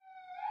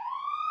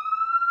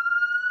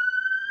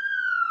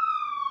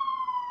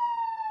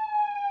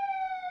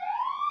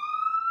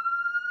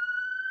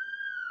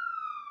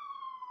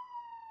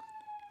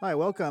Hi,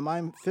 welcome.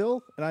 I'm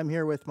Phil, and I'm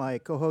here with my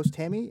co-host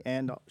Tami,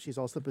 and she's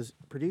also the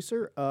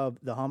producer of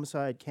the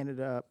Homicide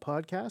Canada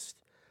podcast.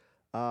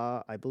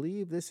 I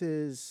believe this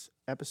is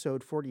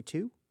episode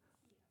 42,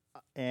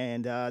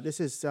 and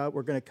this is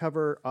we're going to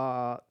cover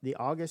the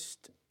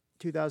August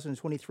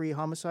 2023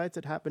 homicides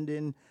that happened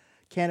in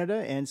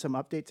Canada and some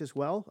updates as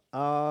well.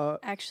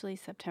 Actually,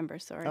 September,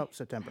 sorry. Oh,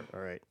 September.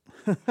 All right.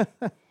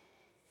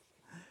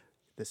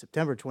 The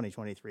September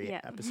 2023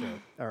 Yeah.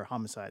 episode or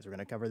homicides. We're going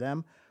to cover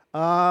them.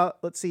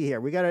 Let's see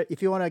here.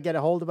 If you want to get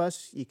a hold of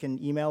us, you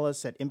can email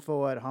us at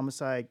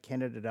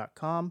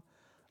info@homicidecanada.com.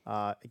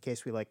 In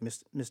case we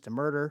missed a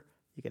murder,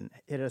 you can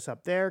hit us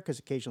up there because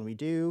occasionally we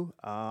do.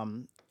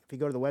 If you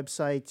go to the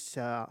website,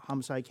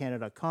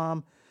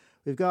 homicidecanada.com,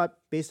 we've got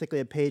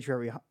basically a page for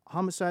every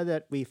homicide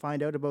that we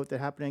find out about that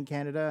happened in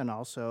Canada. And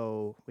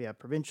also we have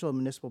provincial and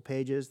municipal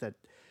pages that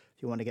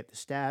if you want to get the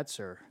stats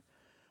or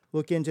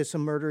look into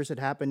some murders that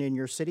happened in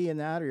your city and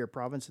that, or your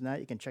province and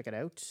that, you can check it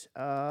out.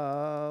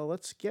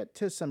 Let's get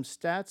to some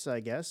stats, I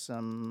guess,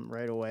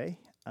 right away.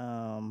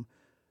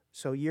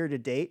 So year to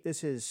date,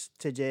 this is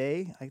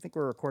today. I think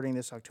we're recording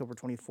this October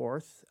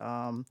 24th.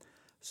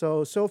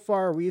 So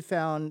far, we've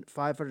found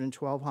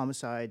 512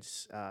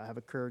 homicides have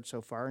occurred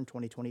so far in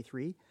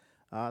 2023.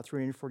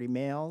 340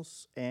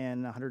 males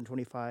and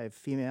 125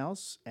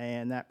 females,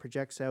 and that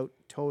projects out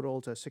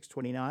total to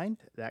 629.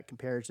 That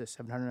compares to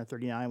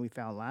 739 we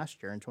found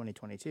last year in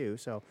 2022.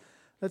 So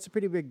that's a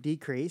pretty big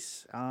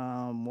decrease.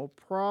 We'll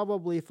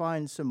probably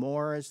find some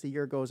more as the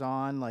year goes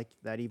on, like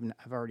that even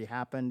have already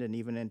happened and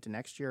even into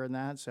next year and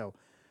that. So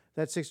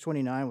that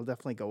 629 will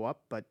definitely go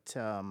up, but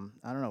I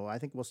don't know. I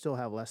think we'll still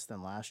have less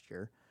than last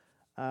year.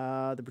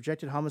 The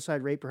projected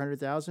homicide rate per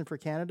 100,000 for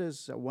Canada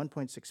is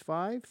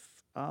 1.65.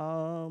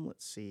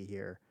 Let's see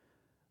here.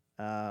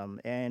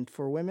 And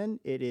for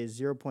women, it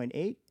is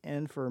 0.8,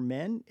 and for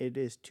men, it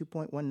is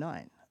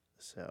 2.19.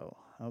 So,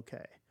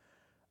 okay.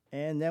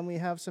 And then we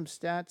have some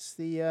stats,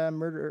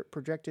 the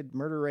projected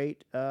murder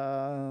rate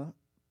per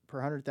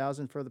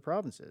 100,000 for the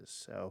provinces.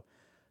 So,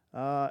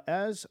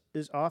 as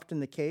is often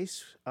the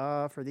case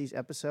for these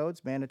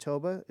episodes,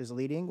 Manitoba is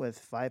leading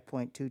with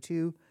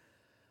 5.22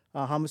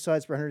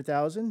 homicides per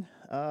 100,000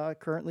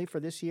 currently for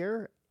this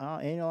year,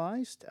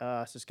 annualized.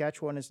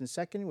 Saskatchewan is in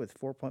second with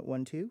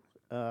 4.12.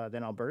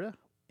 Then Alberta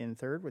in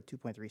third with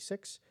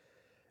 2.36.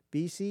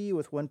 BC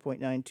with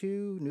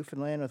 1.92.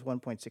 Newfoundland with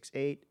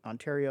 1.68.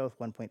 Ontario with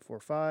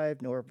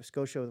 1.45. Nova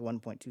Scotia with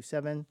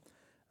 1.27.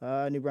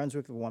 New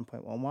Brunswick with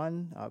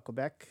 1.11.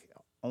 Quebec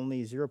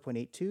only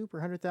 0.82 per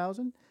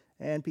 100,000.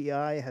 And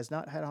PEI has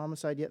not had a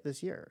homicide yet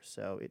this year,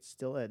 so it's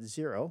still at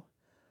 0.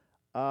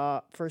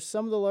 For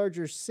some of the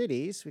larger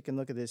cities, we can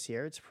look at this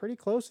here. It's pretty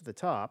close at the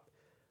top.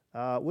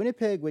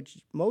 Winnipeg,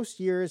 which most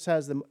years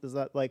has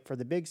for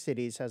the big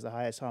cities, has the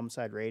highest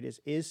homicide rate,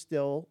 is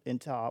still in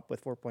top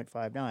with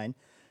 4.59.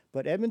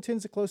 But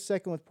Edmonton's a close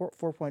second with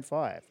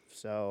 4.5.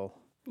 So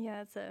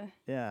Yeah, it's a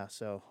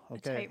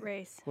okay. tight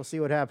race. We'll see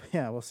what happens.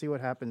 Yeah, we'll see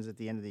what happens at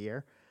the end of the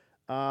year.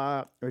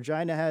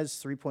 Regina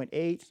has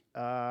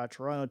 3.8.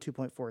 Toronto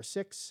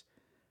 2.46.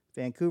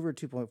 Vancouver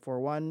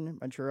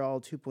 2.41, Montreal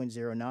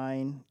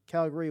 2.09,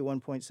 Calgary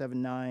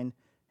 1.79,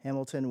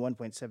 Hamilton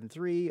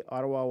 1.73,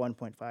 Ottawa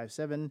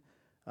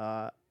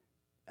 1.57,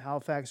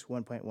 Halifax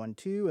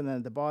 1.12, and then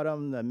at the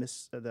bottom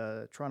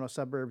the Toronto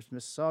suburbs,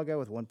 Mississauga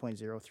with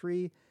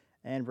 1.03,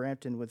 and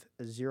Brampton with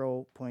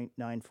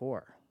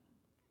 0.94.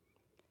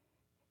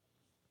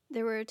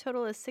 There were a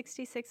total of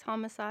 66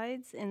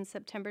 homicides in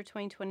September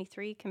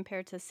 2023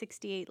 compared to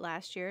 68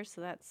 last year, so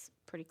that's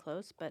pretty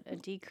close, but a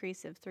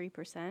decrease of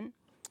 3%.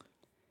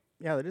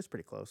 Yeah, that is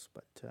pretty close,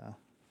 but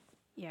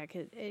yeah,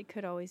 it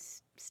could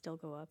always still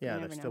go up. Yeah,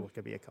 there still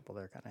could be a couple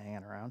there kind of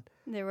hanging around.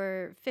 There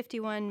were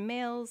 51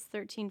 males,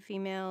 13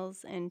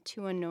 females, and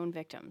 2 unknown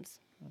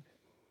victims. Okay.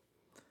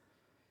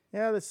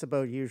 Yeah, that's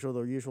about the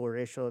usual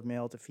ratio of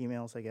male to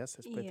females, I guess.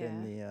 It's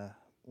within the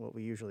what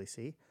we usually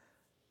see.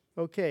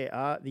 Okay,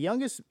 the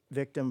youngest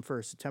victim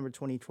for September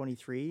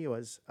 2023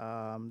 was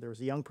there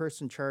was a young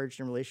person charged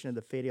in relation to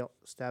the fatal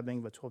stabbing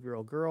of a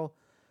 12-year-old girl.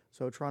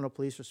 So Toronto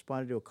police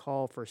responded to a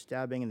call for a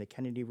stabbing in the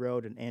Kennedy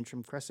Road and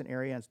Antrim Crescent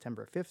area on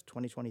September 5th,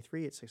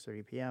 2023 at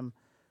 6:30 p.m.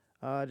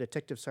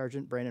 Detective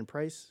Sergeant Brandon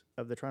Price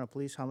of the Toronto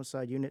Police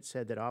Homicide Unit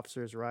said that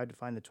officers arrived to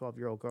find the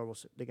 12-year-old girl with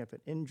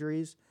significant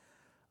injuries.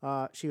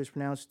 She was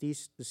pronounced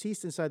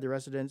deceased inside the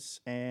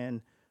residence,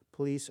 and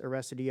police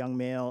arrested a young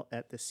male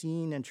at the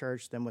scene and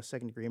charged them with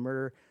second-degree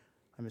murder.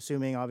 I'm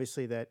assuming,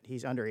 obviously, that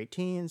he's under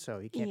 18, so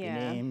he can't be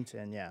named.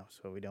 And,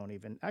 so we don't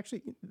even...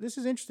 Actually, this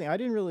is interesting. I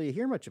didn't really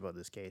hear much about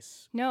this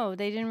case. No,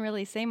 they didn't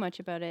really say much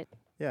about it.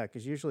 Yeah,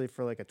 because usually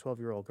for, like, a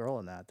 12-year-old girl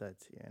in that,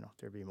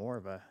 there'd be more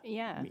of a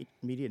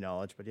media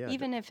knowledge. But, yeah.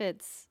 Even if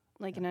it's,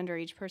 like, an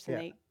underage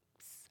person,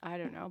 I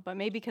don't know. But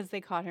maybe because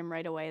they caught him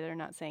right away, they're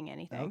not saying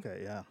anything.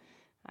 Okay, yeah.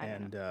 I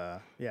don't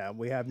know.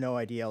 We have no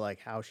idea,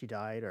 like, how she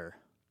died or...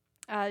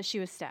 She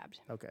was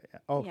stabbed. Okay, yeah.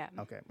 Oh, yeah.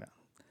 Okay, yeah.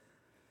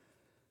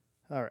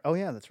 All right. Oh,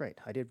 yeah, that's right.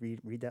 I did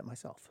read that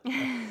myself.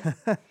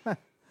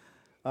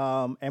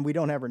 And we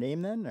don't have her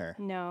name then, or?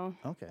 No,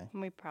 Okay.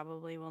 we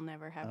probably will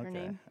never have her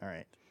name. All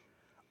right.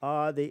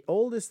 The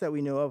oldest that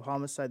we know of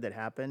homicide that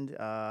happened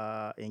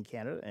in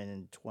Canada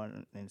in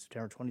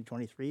September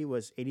 2023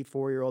 was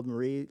 84-year-old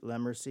Marie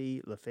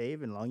Lemercy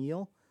Lefebvre in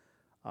Longueuil.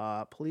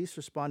 Police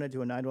responded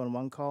to a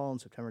 911 call on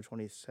September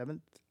 27th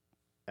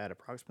at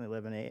approximately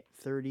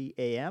 11:30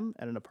 a.m.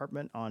 at an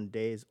apartment on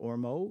Des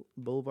Ormeaux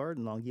Boulevard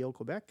in Longueuil,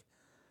 Quebec.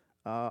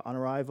 On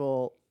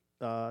arrival,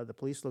 the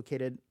police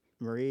located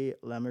Marie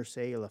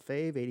Lemercy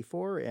Lefebvre,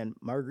 84, and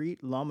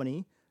Marguerite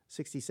Lomani,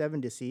 67,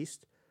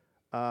 deceased.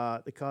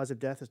 The cause of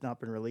death has not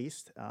been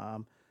released.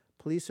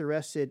 Police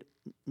arrested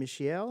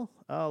Michel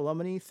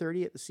Lomani,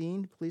 30, at the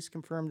scene. Police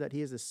confirmed that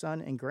he is the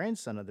son and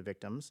grandson of the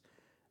victims,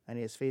 and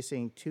he is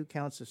facing 2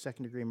 counts of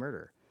second-degree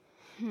murder.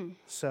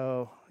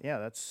 So, yeah,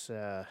 that's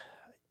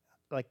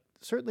like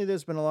certainly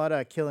there's been a lot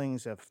of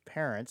killings of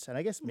parents, and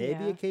I guess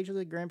maybe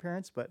occasionally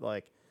grandparents, but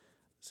like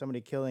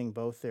somebody killing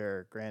both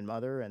their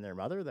grandmother and their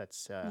mother,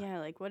 that's Yeah,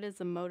 like what is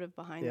the motive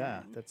behind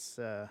that? that's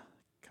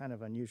kind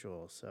of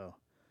unusual. So,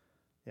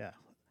 yeah.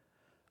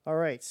 All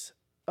right.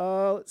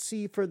 Let's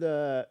see for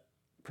the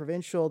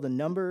provincial, the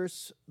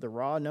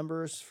raw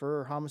numbers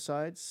for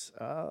homicides.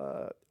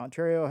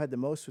 Ontario had the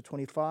most with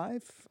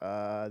 25,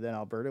 then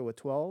Alberta with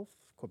 12,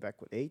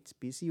 Quebec with 8,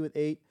 BC with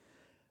 8,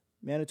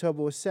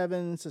 Manitoba with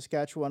 7,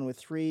 Saskatchewan with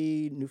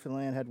 3,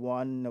 Newfoundland had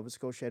 1, Nova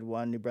Scotia had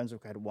 1, New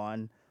Brunswick had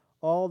 1.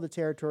 All the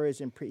territories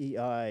in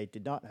pre-EI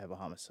did not have a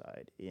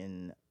homicide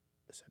in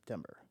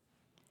September.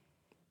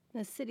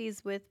 The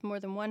cities with more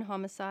than one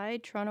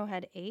homicide, Toronto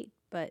had 8,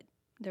 but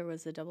there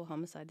was a double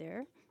homicide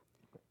there.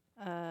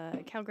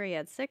 Calgary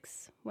had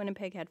 6,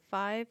 Winnipeg had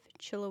 5,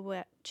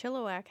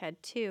 Chilliwack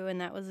had 2, and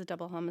that was a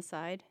double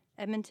homicide.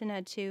 Edmonton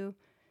had 2,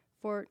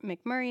 Fort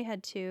McMurray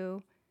had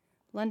 2,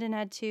 London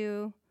had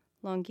 2,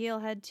 Longueuil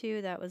had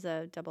 2, that was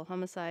a double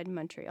homicide.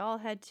 Montreal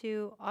had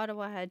 2,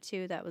 Ottawa had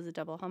 2, that was a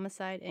double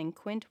homicide, and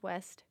Quinte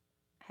West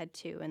had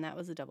 2, and that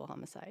was a double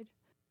homicide.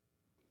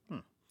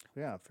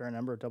 Yeah, a fair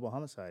number of double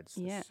homicides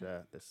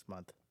this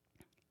month.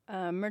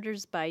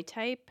 Murders by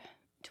type,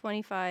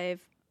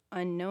 25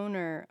 unknown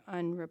or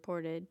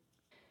unreported.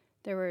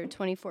 There were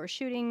 24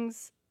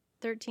 shootings,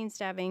 13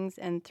 stabbings,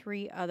 and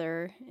 3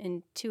 other,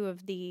 and 2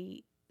 of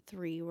the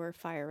 3 were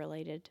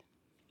fire-related.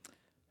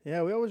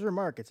 Yeah, we always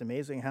remark it's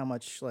amazing how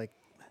much, like,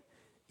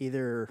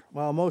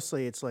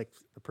 mostly it's like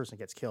the person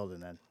gets killed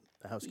and then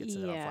the house gets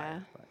set on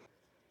fire. But.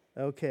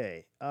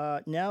 Okay,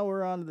 now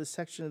we're on to the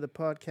section of the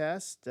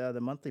podcast, the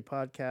monthly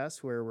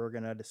podcast, where we're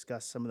going to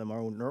discuss some of the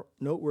more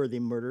noteworthy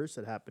murders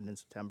that happened in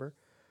September.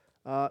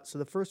 So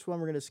the first one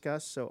we're going to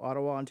discuss,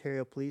 Ottawa,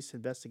 Ontario police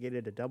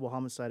investigated a double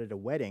homicide at a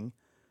wedding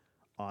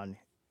on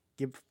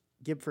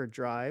Gibford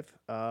Drive.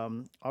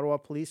 Ottawa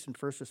police and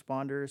first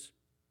responders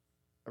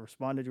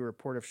responded to a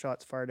report of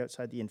shots fired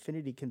outside the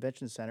Infinity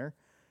Convention Center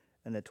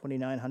in the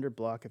 2900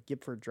 block of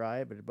Gibford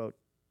Drive at about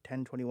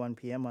 10:21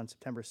 p.m. on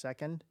September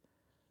 2nd.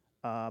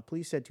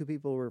 Police said 2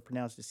 people were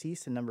pronounced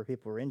deceased and a number of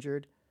people were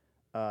injured.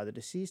 The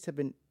deceased have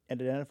been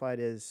identified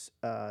as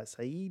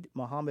Saeed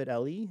Mohammed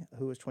Ali,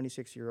 who was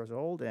 26 years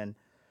old, and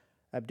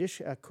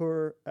Abdish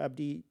Akur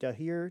Abdi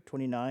Dahir,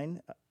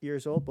 29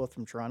 years old, both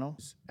from Toronto.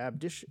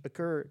 Abdish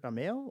Akur, a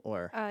male,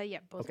 or? Yeah,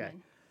 both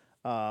men.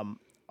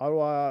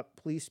 Ottawa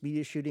police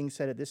media shooting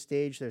said at this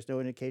stage there's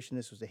no indication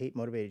this was a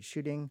hate-motivated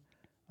shooting.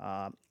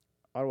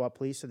 Ottawa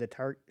police said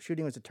the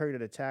shooting was a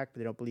targeted attack, but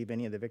they don't believe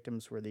any of the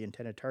victims were the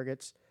intended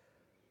targets.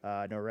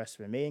 No arrests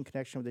have been made in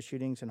connection with the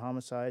shootings and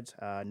homicides.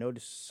 No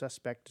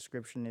suspect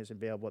description is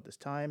available at this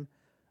time.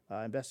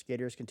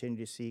 Investigators continue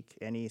to seek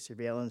any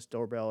surveillance,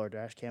 doorbell, or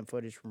dash cam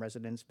footage from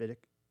residents,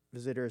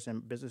 visitors,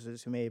 and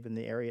businesses who may have been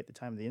in the area at the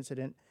time of the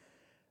incident.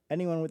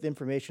 Anyone with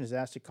information is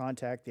asked to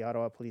contact the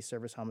Ottawa Police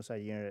Service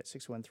Homicide Unit at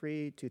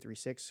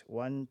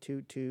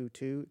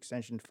 613-236-1222,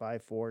 extension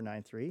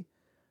 5493.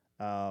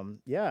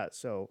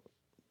 So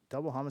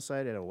double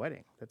homicide at a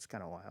wedding. That's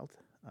kind of wild.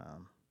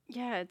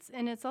 Yeah,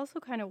 it's also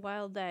kind of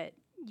wild that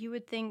you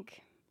would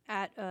think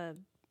at a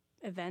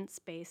event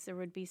space there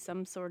would be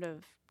some sort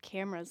of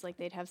cameras, like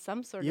they'd have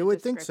some sort of You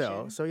would description.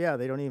 think so. So yeah,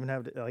 they don't even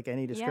have like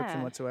any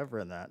description whatsoever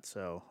in that.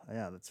 So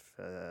yeah, that's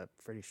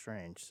pretty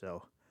strange.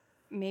 So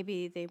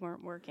maybe they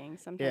weren't working.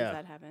 Sometimes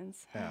that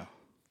happens. Yeah.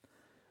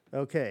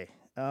 Okay.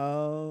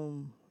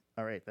 All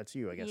right, that's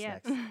you, I guess,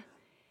 next.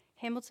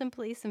 Hamilton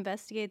police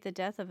investigate the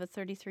death of a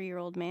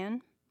 33-year-old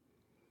man.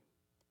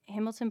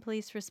 Hamilton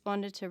police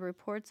responded to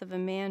reports of a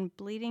man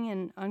bleeding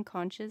and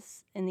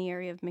unconscious in the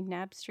area of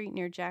McNabb Street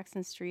near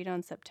Jackson Street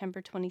on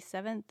September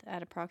 27th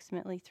at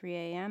approximately 3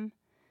 a.m.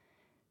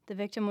 The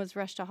victim was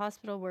rushed to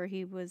hospital where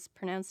he was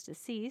pronounced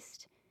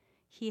deceased.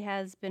 He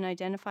has been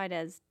identified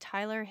as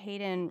Tyler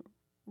Hayden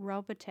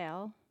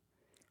Robitaille.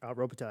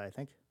 Robitaille, I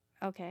think.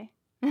 Okay.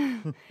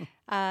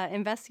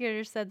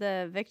 Investigators said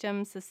the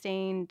victim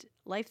sustained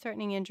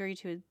life-threatening injury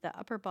to the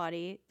upper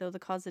body, though the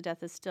cause of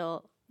death is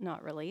still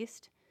not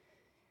released.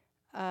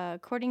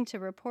 According to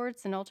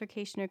reports, an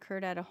altercation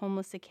occurred at a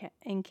homeless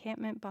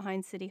encampment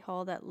behind City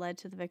Hall that led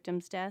to the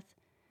victim's death.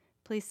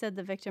 Police said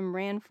the victim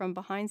ran from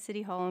behind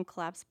City Hall and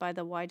collapsed by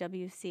the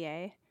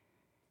YWCA.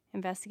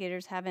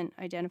 Investigators haven't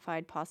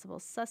identified possible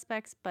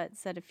suspects, but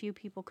said a few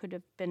people could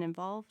have been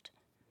involved.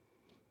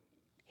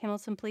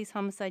 Hamilton Police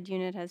Homicide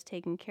Unit has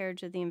taken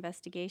carriage of the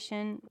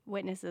investigation.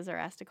 Witnesses are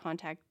asked to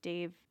contact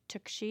Dave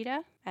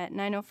Tukshita at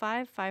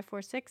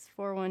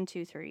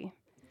 905-546-4123.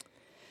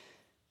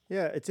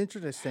 Yeah, it's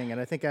interesting, and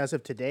I think as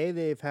of today,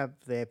 they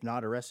have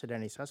not arrested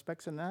any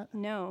suspects in that.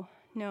 No.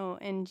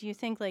 And you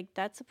think, like,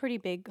 that's a pretty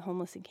big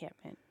homeless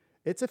encampment.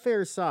 It's a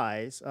fair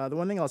size. The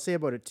one thing I'll say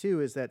about it, too,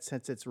 is that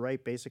since it's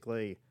right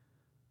basically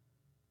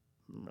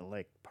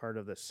like part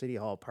of the City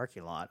Hall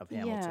parking lot of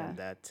Hamilton,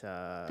 that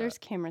there's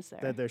cameras there.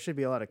 That there should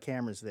be a lot of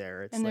cameras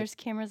there. And there's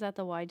cameras at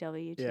the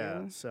YW, too.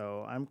 Yeah,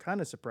 so I'm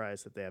kind of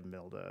surprised that they haven't been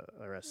able to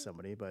arrest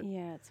somebody, but...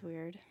 Yeah, it's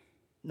weird.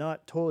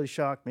 Not totally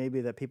shocked maybe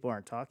that people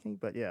aren't talking,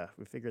 but yeah,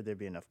 we figured there'd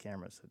be enough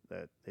cameras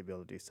that they'd be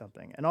able to do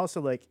something. And also,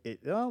 like,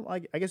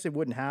 I guess it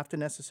wouldn't have to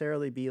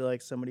necessarily be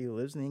like somebody who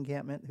lives in the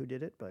encampment who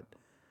did it, but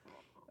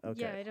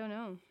okay. Yeah, I don't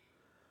know.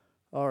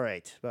 All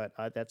right, but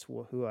that's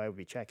who I would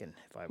be checking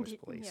if I was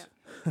police.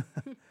 Yeah.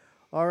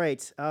 All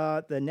right,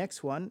 the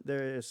next one,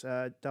 there's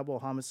a double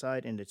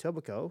homicide in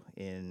Etobicoke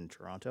in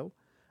Toronto.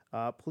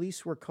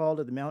 Police were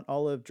called at the Mount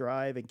Olive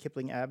Drive and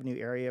Kipling Avenue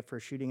area for a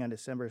shooting on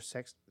December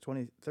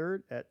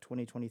 23rd at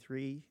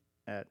 2023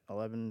 at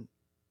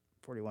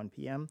 11:41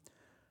 p.m.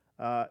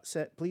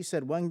 Police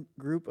said one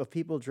group of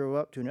people drove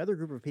up to another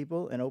group of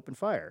people and opened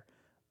fire.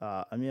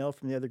 A male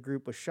from the other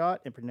group was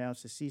shot and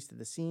pronounced deceased at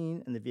the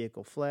scene, and the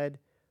vehicle fled.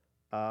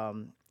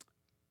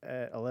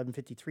 At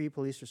 11:53,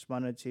 police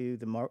responded to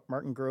the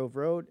Martin Grove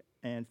Road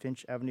and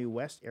Finch Avenue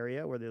West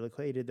area, where they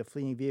located the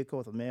fleeing vehicle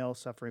with a male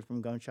suffering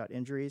from gunshot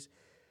injuries.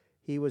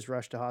 He was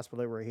rushed to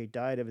hospital where he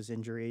died of his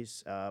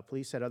injuries.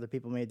 Police said other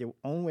people made their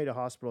own way to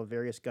hospital with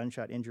various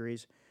gunshot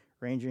injuries,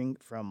 ranging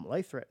from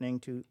life-threatening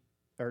to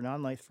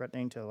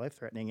non-life-threatening to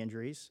life-threatening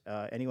injuries.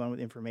 Anyone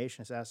with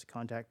information is asked to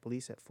contact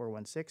police at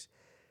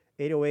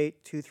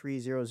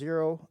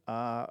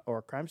 416-808-2300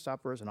 or Crime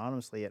Stoppers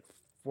anonymously at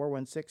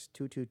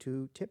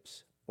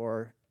 416-222-TIPS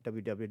or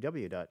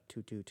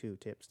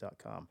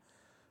www.222tips.com.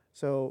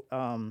 So,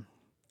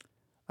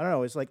 I don't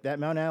know. It's like that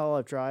Mount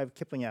Olive Drive,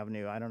 Kipling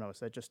Avenue. I don't know.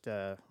 Is that just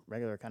a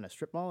regular kind of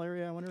strip mall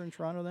area, I wonder, in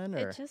Toronto then?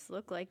 Or? It just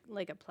looked like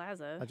a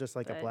plaza. Just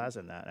like a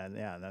plaza in that. And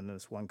yeah, and then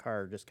this one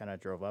car just kind of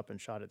drove up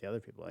and shot at the other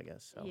people, I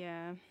guess. So.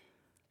 Yeah.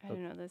 I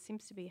don't know. That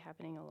seems to be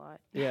happening a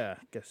lot. Yeah,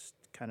 just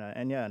kind of,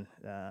 and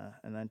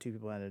then two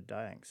people ended up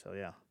dying. So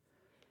yeah.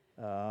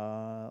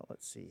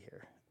 Let's see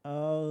here.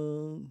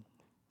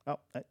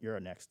 You're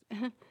next.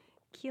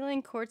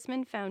 Keelan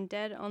Courtsman found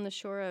dead on the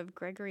shore of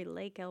Gregory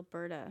Lake,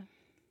 Alberta.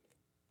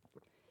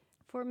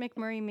 Fort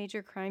McMurray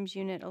Major Crimes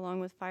Unit,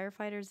 along with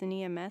firefighters and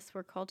EMS,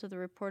 were called to the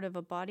report of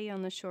a body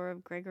on the shore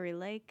of Gregory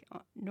Lake,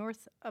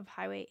 north of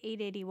Highway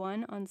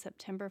 881, on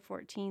September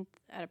 14th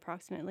at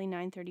approximately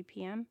 9:30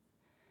 p.m.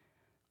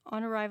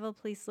 On arrival,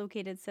 police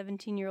located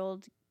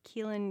 17-year-old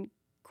Keelan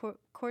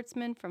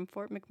Courtsman from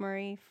Fort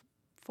McMurray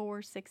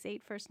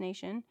 468 First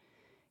Nation.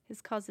 His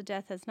cause of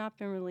death has not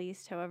been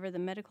released. However, the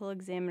medical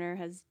examiner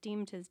has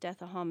deemed his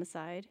death a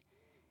homicide.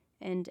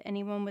 And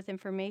anyone with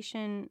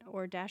information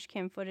or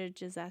dashcam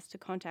footage is asked to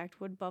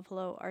contact Wood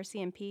Buffalo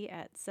RCMP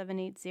at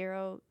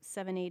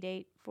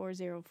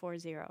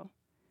 780-788-4040.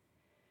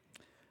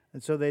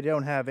 And so they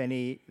don't have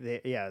they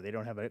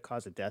don't have a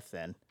cause of death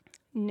then.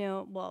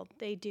 No, well,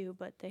 they do,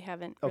 but they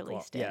haven't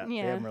released it. Yeah, they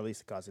haven't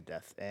released the cause of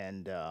death.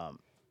 And and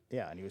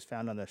he was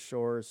found on the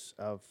shores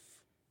of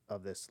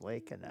this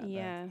lake and that.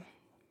 Yeah.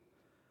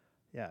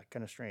 Yeah,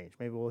 kind of strange.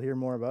 Maybe we'll hear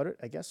more about it,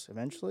 I guess,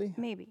 eventually.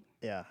 Maybe.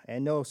 Yeah,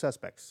 and no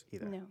suspects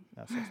either. No.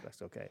 No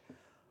suspects, okay.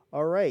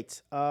 All right,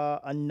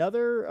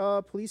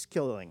 another police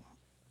killing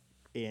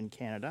in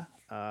Canada.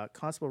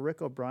 Constable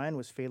Rick O'Brien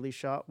was fatally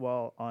shot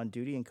while on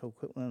duty in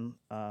Coquitlam,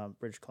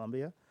 British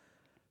Columbia.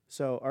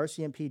 So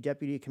RCMP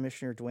Deputy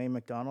Commissioner Dwayne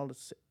McDonald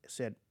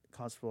said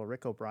Constable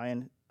Rick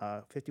O'Brien,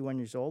 51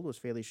 years old, was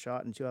fatally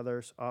shot and two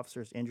other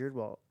officers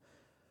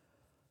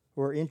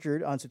were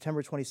injured on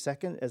September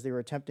 22nd as they were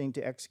attempting to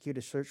execute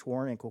a search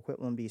warrant in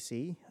Coquitlam,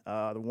 BC.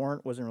 The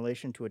warrant was in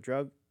relation to a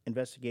drug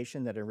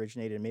investigation that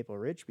originated in Maple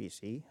Ridge,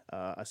 BC.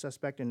 A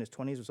suspect in his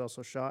 20s was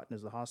also shot and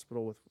is in the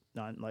hospital with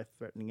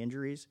non-life-threatening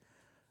injuries.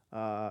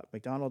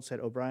 McDonald said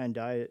O'Brien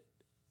died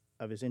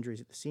of his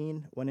injuries at the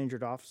scene. One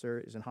injured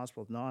officer is in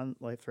hospital with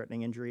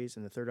non-life-threatening injuries,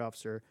 and the third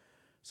officer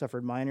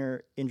suffered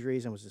minor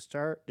injuries and was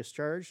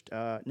discharged.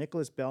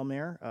 Nicholas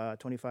Belmare, a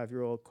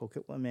 25-year-old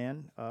Coquitlam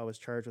man, was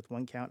charged with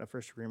one count of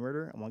first-degree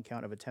murder and one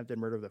count of attempted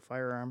murder with a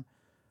firearm.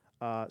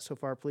 So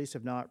far, police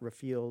have not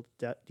revealed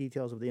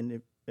details of the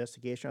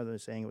investigation other than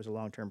saying it was a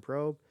long-term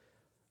probe.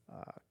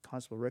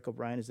 Constable Rick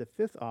O'Brien is the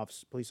fifth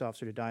police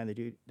officer to die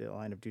in the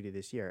line of duty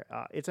this year.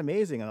 It's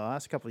amazing in the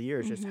last couple of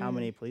years just how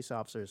many police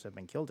officers have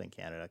been killed in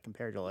Canada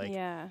compared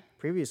to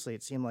previously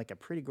it seemed like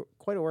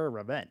quite a rare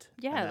event.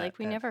 Yeah,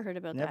 we never heard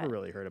about that. Never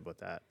really heard about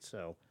that.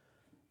 So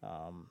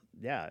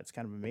Yeah, it's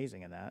kind of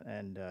amazing in that.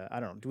 And I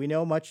don't know. Do we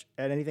know much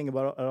anything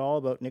about at all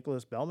about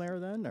Nicholas Belmare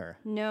then, or?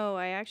 No,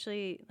 I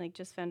actually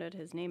just found out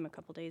his name a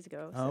couple days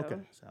ago. Oh, So.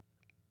 okay. So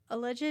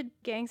Alleged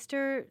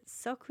gangster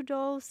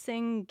Sukhudol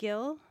Singh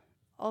Gill,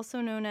 also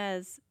known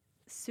as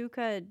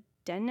Suka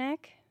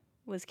Denek,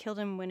 was killed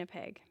in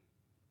Winnipeg.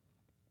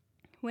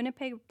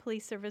 Winnipeg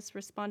Police Service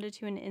responded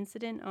to an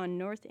incident on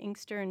North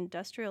Inkster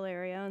Industrial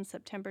Area on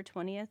September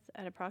 20th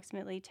at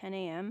approximately 10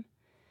 a.m.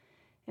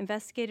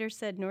 Investigators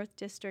said North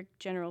District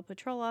General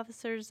Patrol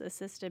officers,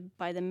 assisted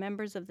by the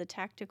members of the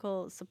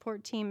tactical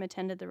support team,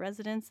 attended the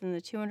residence in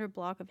the 200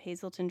 block of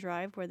Hazelton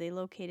Drive, where they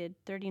located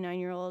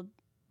 39-year-old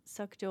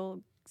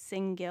Sukhudol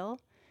Singh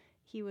Gill.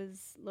 He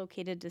was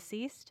located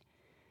deceased.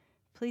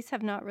 Police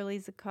have not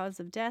released the cause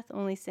of death,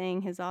 only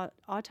saying his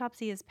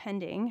autopsy is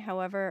pending.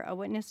 However, a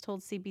witness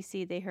told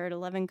CBC they heard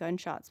 11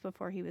 gunshots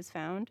before he was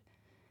found.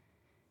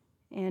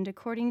 And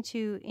according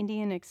to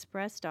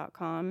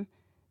IndianExpress.com,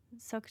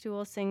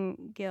 Sukhudol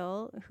Singh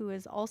Gill, who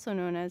is also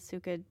known as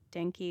Suka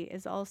Denki,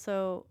 is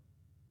also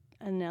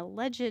an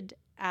alleged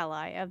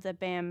ally of the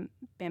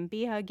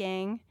Bambiha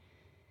gang.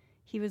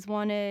 He was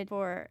wanted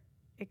for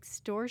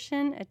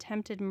extortion,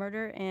 attempted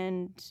murder,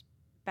 and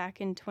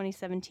back in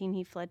 2017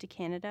 he fled to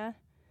Canada.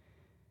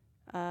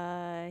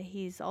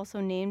 He's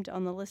also named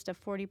on the list of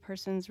 40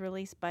 persons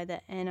released by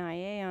the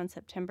NIA on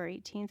September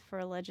 18th for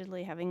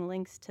allegedly having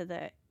links to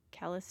the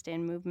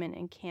Khalistan movement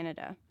in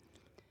Canada.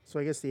 So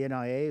I guess the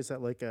NIA, is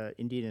that like a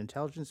Indian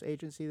intelligence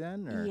agency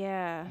then? Or?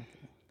 Yeah.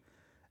 Okay.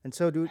 And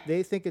so do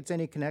they think it's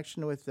any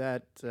connection with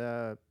that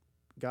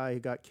guy who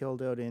got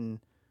killed out in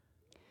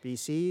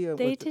BC?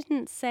 They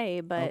didn't say,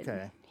 but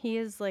okay. He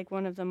is like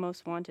one of the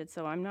most wanted,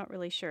 so I'm not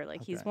really sure.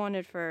 Like he's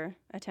wanted for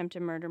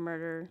attempted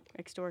murder,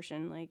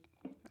 extortion. Like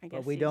I guess.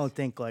 But we don't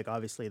think like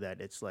obviously that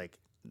it's like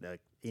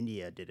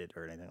India did it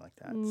or anything like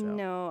that. So.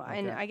 No,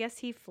 and I guess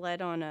he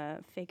fled on a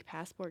fake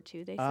passport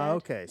too. They said.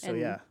 Okay, so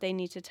and they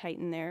need to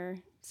tighten their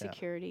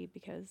security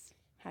because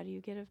how do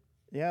you get a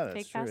that's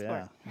fake true,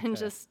 passport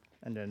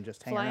and then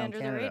just hang fly around under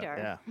Canada. the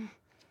radar?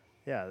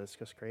 Yeah, that's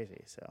just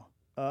crazy. So,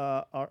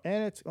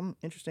 and it's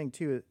interesting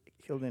too.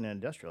 Killed in an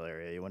industrial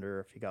area. You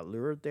wonder if he got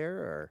lured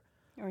there,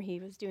 or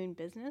he was doing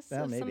business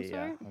of some sort.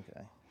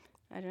 Okay.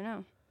 I don't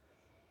know.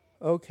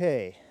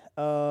 Okay.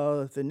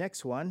 The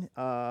next one,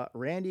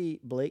 Randy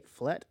Blake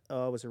Flett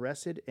was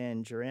arrested,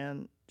 and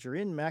Jarin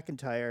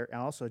McIntyre, and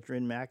also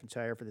Jarin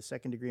McIntyre, for the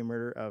second-degree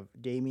murder of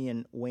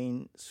Damien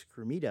Wayne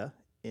Scrumita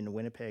in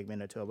Winnipeg,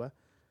 Manitoba.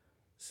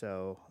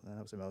 So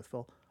that was a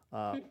mouthful.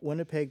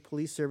 Winnipeg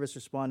Police Service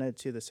responded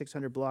to the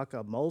 600 block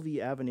of Mulvey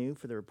Avenue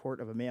for the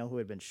report of a male who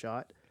had been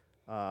shot.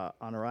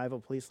 On arrival,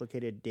 police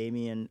located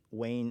Damien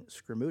Wayne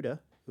Scrumita,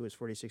 who was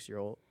 46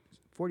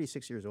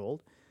 years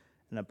old,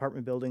 in an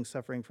apartment building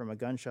suffering from a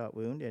gunshot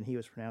wound, and he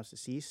was pronounced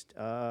deceased.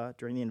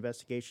 During the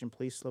investigation,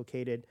 police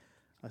located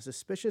a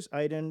suspicious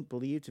item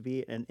believed to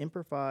be an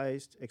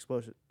improvised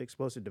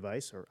explosive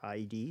device, or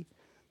IED.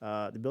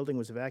 The building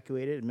was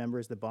evacuated, and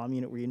members of the bomb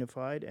unit were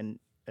unified and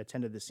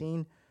attended the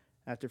scene.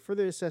 After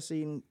further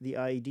assessing the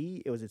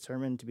IED, it was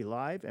determined to be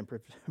live and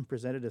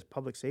presented as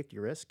public safety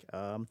risk.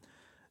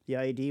 The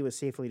IED was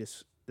safely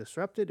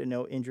disrupted and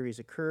no injuries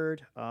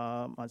occurred.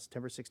 On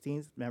September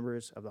 16th,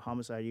 members of the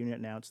homicide unit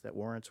announced that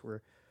warrants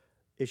were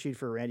issued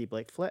for Randy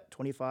Blake Flett,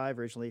 25,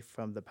 originally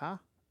from the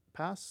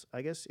Pass,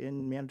 I guess,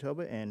 in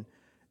Manitoba, and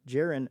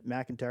Jarin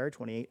McIntyre,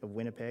 28, of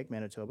Winnipeg,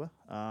 Manitoba.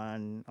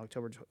 On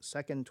October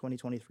 2nd,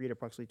 2023, at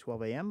approximately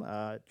 12 a.m.,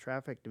 a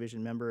traffic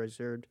division member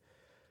observed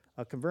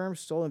a confirmed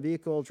stolen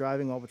vehicle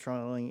driving while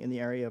patrolling in the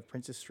area of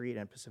Princess Street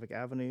and Pacific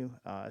Avenue.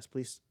 As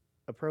police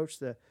approached,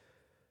 the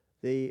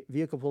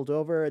vehicle pulled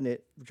over, and the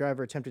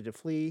driver attempted to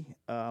flee.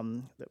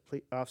 The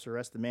officer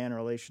arrested the man in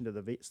relation to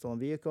the stolen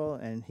vehicle,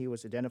 and he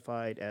was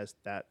identified as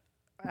that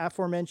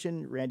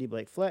aforementioned Randy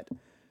Blake Flett,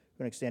 with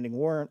an extending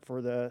warrant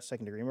for the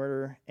second-degree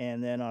murder.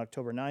 And then on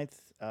October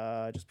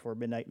 9th, just before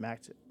midnight,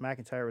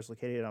 McIntyre was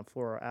located on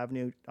Flora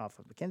Avenue off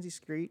of Mackenzie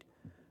Street,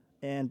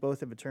 and both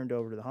have been turned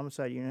over to the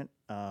homicide unit.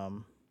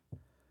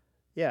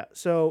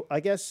 So I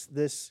guess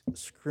this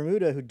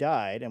Scrumita who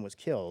died and was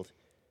killed,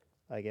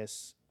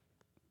 his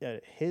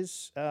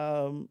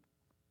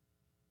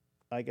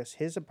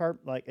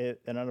apartment, like in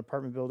an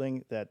apartment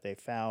building, that they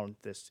found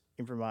this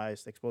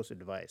improvised explosive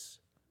device.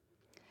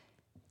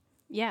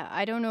 Yeah,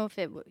 I don't know if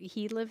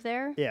he lived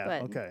there. Yeah,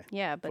 but, okay.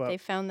 Yeah, but they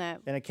found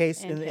that in a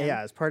case,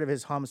 as part of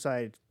his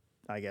homicide,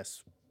 I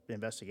guess,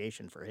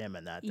 investigation for him,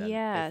 and that. Then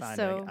they found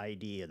an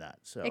ID in that.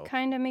 So it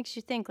kind of makes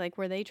you think, like,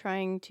 were they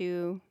trying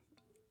to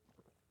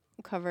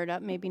cover it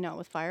up? Maybe not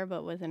with fire,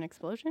 but with an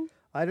explosion.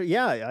 I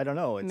don't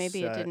know.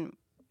 Maybe it didn't.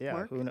 Yeah,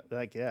 work.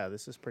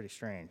 This is pretty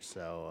strange.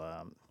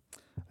 So,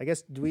 I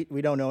guess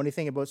we don't know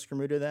anything about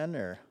Scrumita then,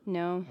 or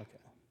no.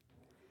 Okay.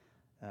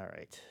 All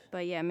right.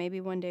 But yeah,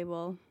 maybe one day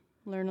we'll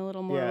learn a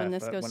little more when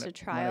this goes to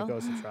trial. When it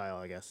goes to trial,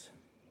 I guess.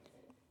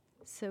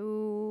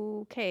 So,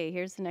 okay,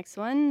 here's the next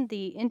one.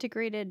 The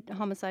Integrated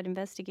Homicide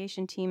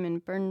Investigation Team in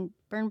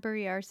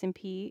Burnbury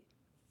RCMP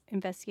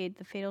investigated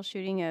the fatal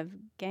shooting of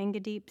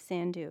Gangadeep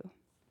Sandhu.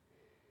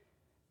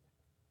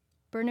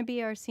 Burnaby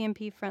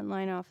RCMP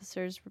frontline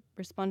officers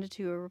responded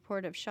to a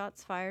report of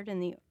shots fired in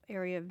the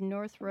area of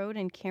North Road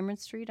and Cameron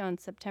Street on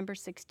September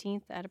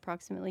 16th at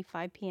approximately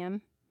 5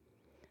 p.m.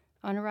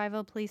 On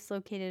arrival, police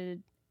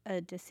located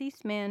a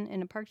deceased man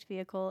in a parked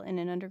vehicle in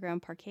an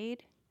underground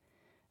parkade.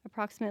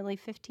 Approximately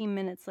 15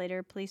 minutes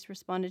later, police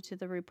responded to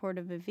the report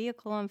of a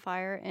vehicle on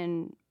fire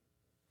in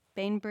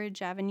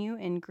Bainbridge Avenue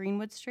and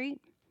Greenwood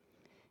Street.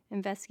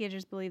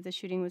 Investigators believe the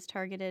shooting was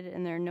targeted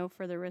and there are no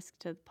further risks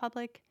to the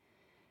public.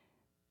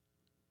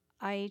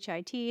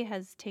 IHIT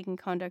has taken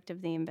conduct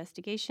of the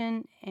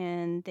investigation,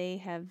 and they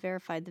have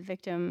verified the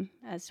victim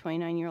as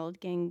 29-year-old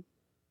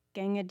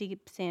Gangadeep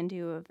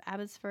Sandhu of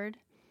Abbotsford.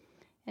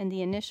 And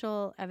the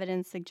initial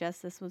evidence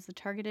suggests this was a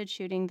targeted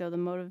shooting, though the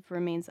motive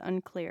remains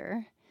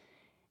unclear.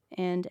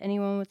 And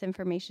anyone with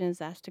information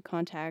is asked to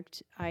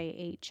contact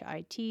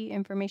IHIT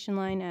information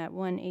line at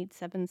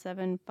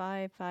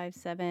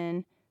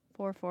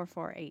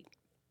 1-877-557-4448.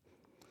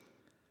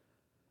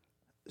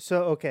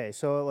 So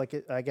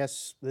I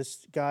guess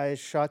this guy is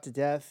shot to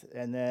death,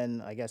 and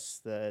then I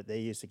guess they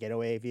used a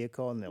getaway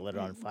vehicle and they lit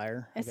it on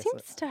fire. It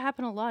seems to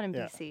happen a lot in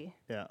Yeah. BC.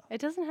 Yeah. It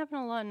doesn't happen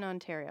a lot in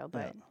Ontario,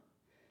 but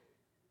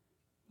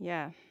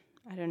yeah,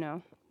 I don't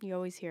know. You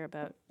always hear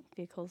about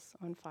vehicles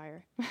on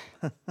fire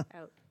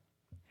out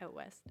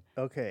west.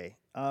 Okay.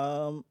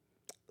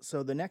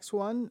 So the next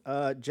one,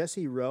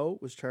 Jesse Rowe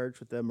was charged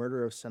with the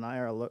murder of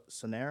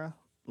Sanara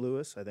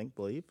Lewis,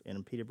 believe,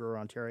 in Peterborough,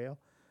 Ontario.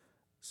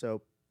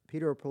 So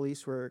Peterborough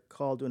police were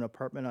called to an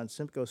apartment on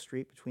Simcoe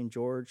Street between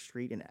George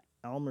Street and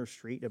Elmer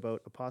Street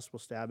about a possible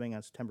stabbing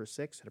on September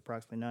 6th at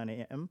approximately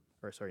 9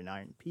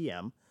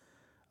 p.m.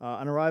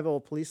 On arrival,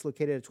 police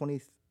located a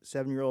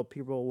 27-year-old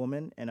Peterborough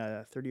woman and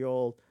a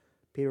 30-year-old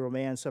Peterborough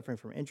man suffering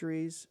from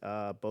injuries.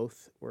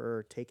 Both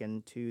were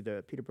taken to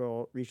the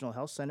Peterborough Regional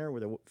Health Center, where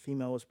the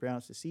female was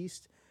pronounced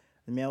deceased.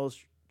 The male was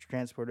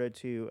transported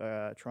to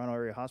Toronto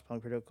Area Hospital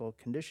in critical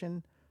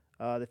condition.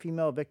 The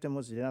female victim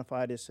was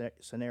identified as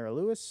Sanara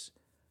Lewis.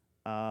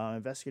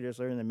 Investigators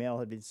learned the male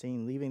had been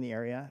seen leaving the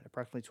area at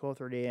approximately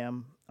 12:30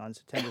 a.m. on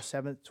September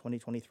 7th,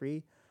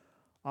 2023.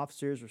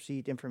 Officers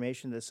received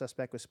information that the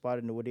suspect was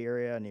spotted in the woody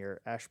area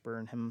near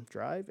Ashburnham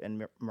Drive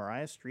and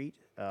Mariah Street.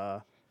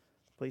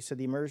 Police said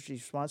the emergency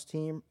response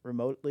team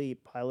remotely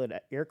piloted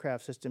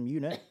aircraft system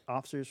unit,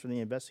 officers from the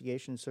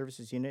investigation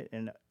services unit,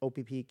 and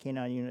OPP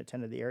K9 unit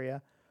attended the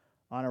area.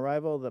 On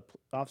arrival, the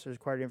officers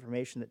acquired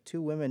information that 2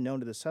 women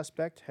known to the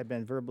suspect had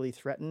been verbally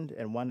threatened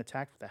and one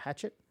attacked with a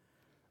hatchet.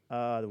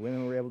 The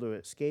women were able to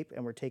escape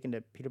and were taken to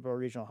Peterborough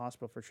Regional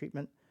Hospital for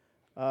treatment.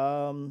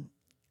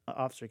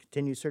 Officer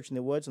continued searching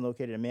the woods and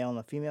located a male and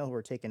a female who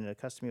were taken into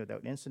custody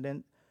without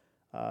incident.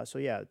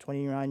 The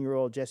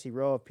 29-year-old Jesse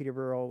Rowe of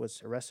Peterborough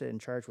was arrested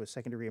and charged with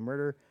second-degree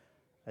murder,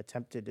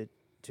 attempted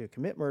to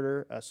commit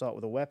murder, assault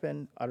with a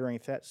weapon, uttering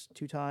threats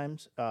 2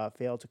 times,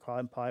 failed to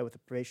comply with the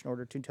probation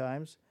order 2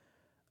 times.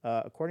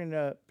 According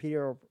to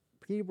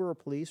Peterborough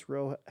Police,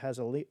 Rowe has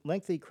a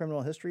lengthy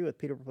criminal history with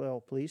Peterborough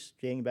Police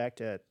dating back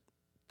to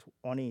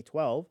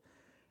 2012,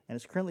 and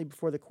is currently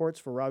before the courts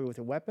for robbery with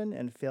a weapon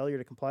and failure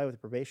to comply with a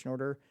probation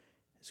order.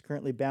 Is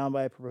currently bound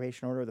by a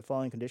probation order with the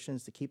following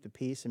conditions: to keep the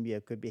peace and be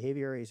of good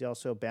behavior. He's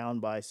also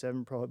bound by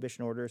 7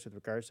 prohibition orders with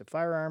regards to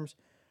firearms,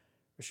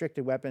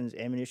 restricted weapons,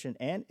 ammunition,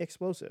 and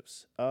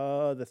explosives.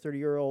 The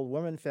 30-year-old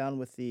woman found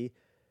with the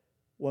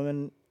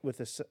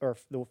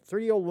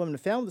 30-year-old woman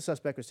found the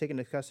suspect was taken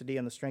into custody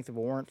on the strength of a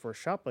warrant for a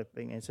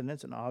shoplifting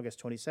incident on August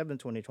 27,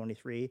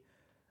 2023,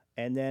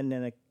 and then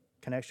in a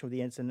connection with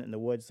the incident in the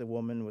woods, the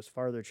woman was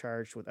further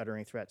charged with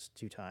uttering threats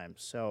 2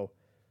 times. So,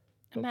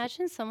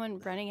 imagine someone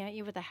running at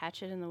you with a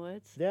hatchet in the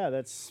woods. yeah,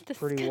 that's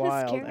pretty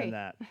wild. Scary. And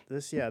that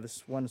this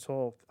one's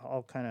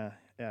all kind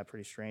of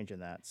pretty strange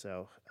in that.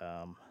 So,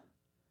 that's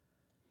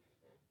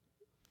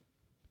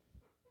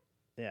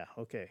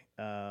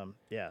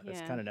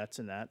kind of nuts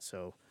in that.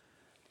 So,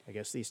 I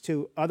guess these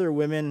 2 other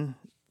women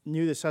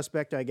knew the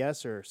suspect, I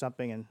guess, or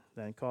something, and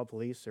then called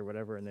police or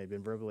whatever, and they'd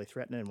been verbally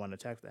threatened and one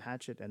attacked with a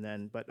hatchet, and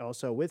then, but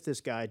also with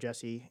this guy,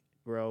 Jesse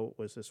Rowe,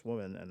 was this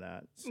woman, and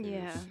that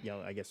was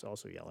I guess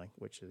also yelling,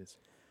 which is,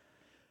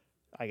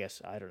 I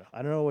guess, I don't know.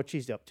 I don't know what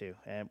she's up to,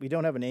 and we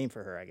don't have a name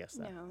for her, I guess,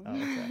 then. No. Oh,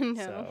 okay.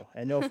 No. So,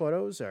 and no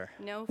photos, or?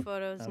 No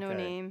photos, no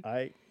name.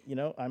 I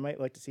might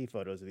like to see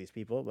photos of these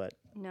people, but.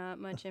 Not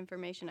much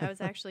information. I was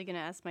actually going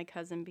to ask my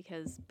cousin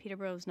because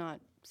Peterborough's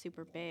not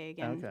super big,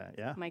 and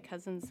my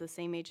cousin's the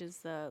same age as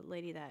the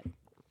lady that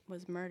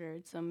was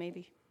murdered, so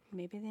maybe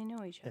they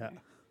know each other.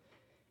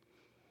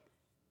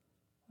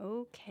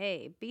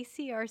 Okay,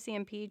 BC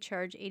RCMP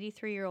charged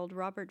 83-year-old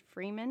Robert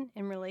Freeman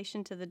in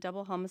relation to the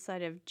double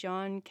homicide of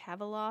John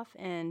Kaveloff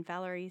and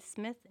Valerie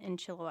Smith in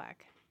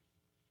Chilliwack.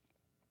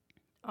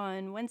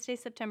 On Wednesday,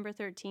 September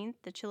 13th,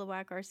 the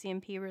Chilliwack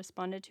RCMP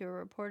responded to a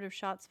report of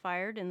shots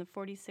fired in the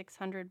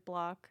 46,000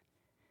 block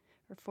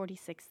of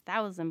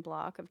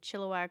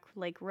Chilliwack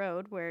Lake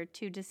Road, where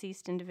 2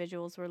 deceased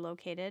individuals were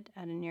located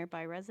at a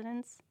nearby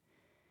residence.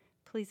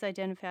 Police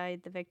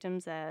identified the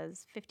victims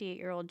as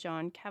 58-year-old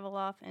John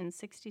Kaveloff and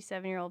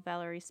 67-year-old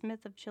Valerie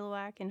Smith of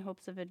Chilliwack in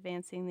hopes of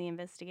advancing the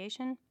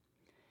investigation.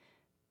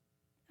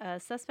 A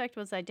suspect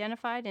was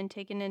identified and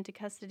taken into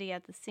custody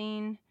at the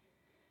scene.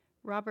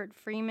 Robert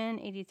Freeman,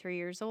 83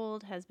 years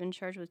old, has been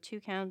charged with 2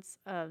 counts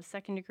of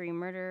second-degree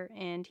murder,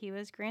 and he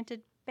was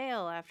granted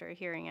bail after a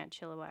hearing at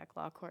Chilliwack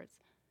Law Courts.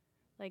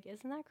 Like,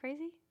 isn't that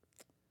crazy?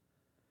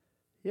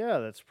 Yeah,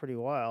 that's pretty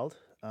wild.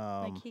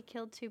 Like, he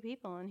killed 2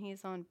 people and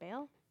he's on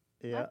bail?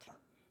 Yeah. What?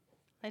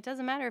 It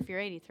doesn't matter if you're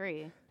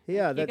 83.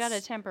 Yeah, Like, you got a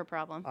that's- temper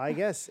problem. I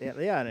guess,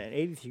 yeah, and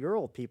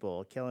 83-year-old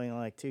people killing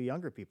like 2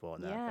 younger people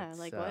in that. Yeah, That's,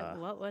 like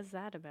what was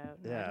that about?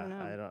 Yeah,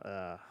 I don't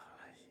know.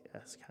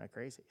 That's kind of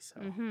crazy.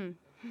 So, Mm-hmm.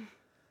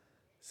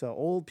 so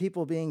old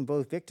people being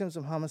both victims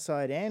of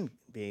homicide and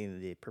being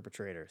the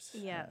perpetrators.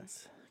 Yeah.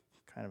 That's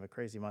kind of a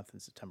crazy month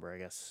in September, I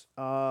guess.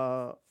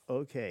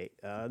 Okay,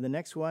 the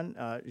next one,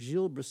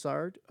 Gilles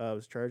Broussard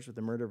was charged with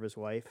the murder of his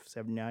wife,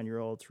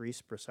 79-year-old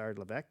Therese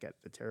Broussard-Levesque at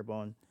the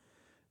Terrebonne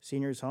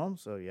Seniors Home.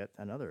 So yet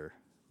another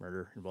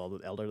murder involved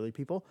with elderly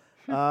people.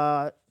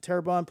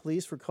 Terrebonne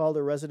police were called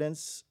to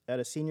residents at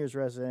a senior's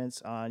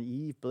residence on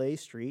Yves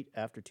Blaise Street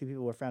after 2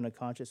 people were found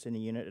unconscious in the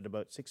unit at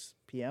about 6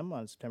 p.m.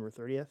 on September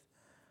 30th.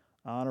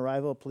 On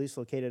arrival, police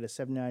located a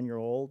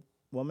 79-year-old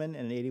woman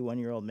and an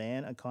 81-year-old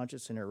man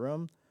unconscious in her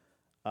room.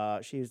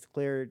 She was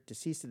declared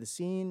deceased at the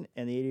scene,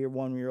 and the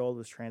 81-year-old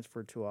was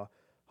transferred to a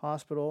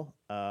hospital.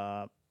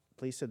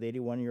 Police said the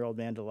 81-year-old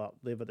man did not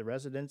live at the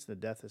residence. The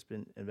death has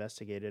been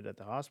investigated at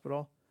the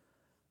hospital.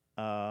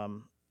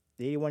 The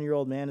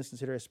 81-year-old man is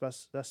considered a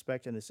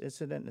suspect in this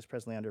incident and is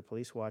presently under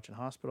police watch in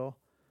hospital.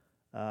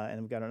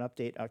 And we got an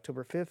update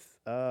October 5th.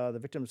 The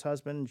victim's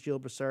husband, Gilles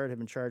Broussard, had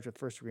been charged with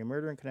first-degree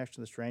murder in connection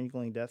to the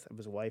strangling death of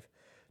his wife,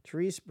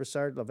 Therese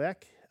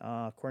Broussard-Levesque.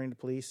 According to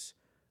police,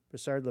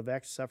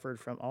 Broussard-Levesque suffered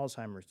from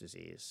Alzheimer's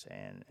disease.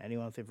 And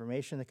anyone with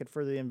information that could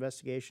further the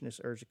investigation is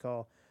urged to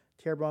call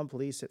Terrebonne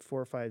Police at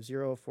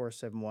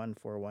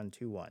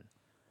 450-471-4121.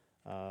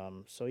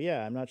 So,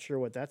 yeah, I'm not sure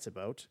what that's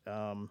about.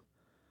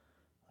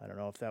 I don't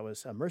know if that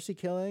was a mercy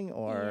killing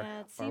or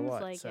yeah, it seems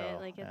what. like So, it.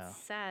 Like, it's yeah.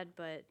 sad,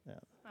 but Yeah.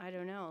 I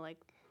don't know. Like,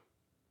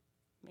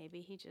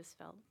 maybe he just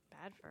felt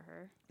bad for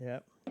her.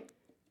 Yep.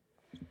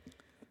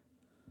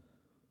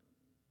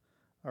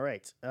 All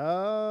right.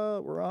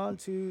 We're on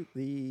to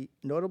the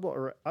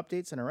notable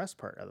updates and arrest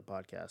part of the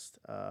podcast.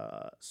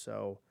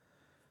 So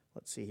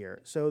let's see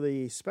here. So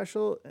the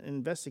Special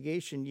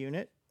Investigation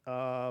Unit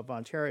of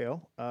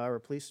Ontario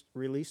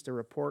released a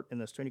report in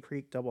the Stony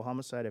Creek double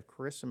homicide of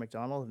Carissa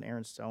McDonald and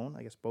Aaron Stone.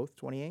 I guess both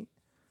 28.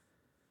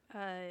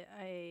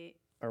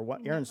 Or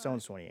what? Aaron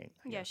Stone's 28. I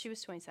Yeah, guess. she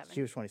was 27.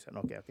 She was 27.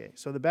 Okay.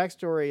 So the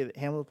backstory: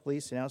 Hamilton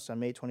Police announced on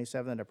May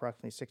 27 at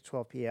approximately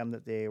 6:12 p.m.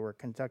 that they were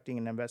conducting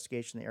an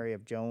investigation in the area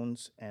of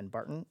Jones and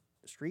Barton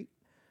Street.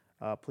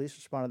 Police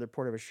responded to the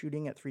report of a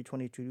shooting at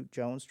 322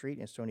 Jones Street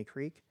in Stony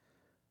Creek.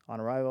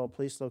 On arrival,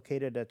 police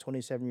located a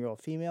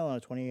 27-year-old female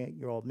and a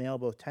 28-year-old male,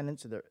 both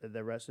tenants of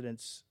the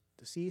residence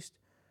deceased.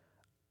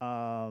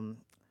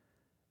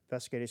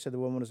 Investigators said the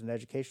woman was an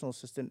educational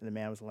assistant and the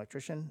man was an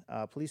electrician.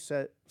 Police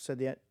said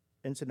the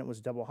incident was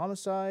a double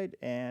homicide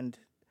and it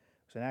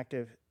was an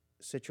active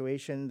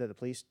situation that the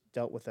police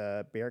dealt with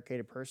a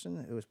barricaded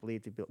person who was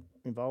believed to be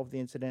involved with the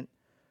incident.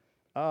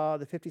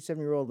 The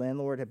 57-year-old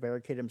landlord had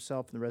barricaded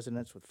himself in the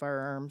residence with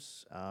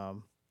firearms.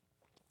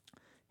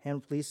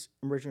 Hamilton Police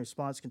emergency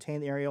response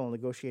contained the area while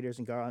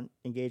negotiators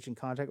engaged in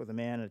contact with the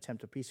man in an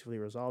attempt to peacefully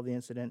resolve the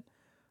incident.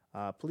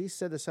 Police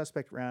said the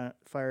suspect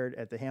fired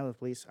at the Hamilton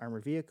Police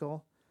armored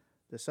vehicle.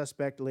 The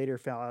suspect later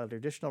fired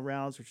additional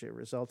rounds, which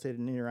resulted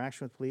in an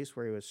interaction with police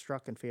where he was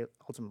struck and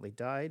ultimately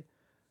died.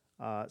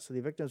 So the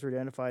victims were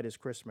identified as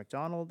Chris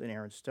McDonald and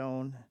Aaron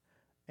Stone,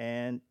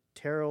 and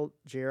Terrell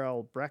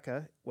Gerald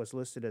Brecka was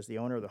listed as the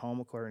owner of the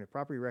home according to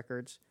property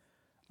records.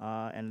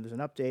 And there's an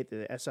update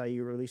that the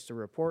SIU released a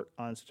report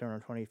on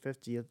September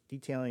 25th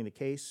detailing the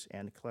case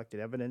and collected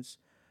evidence.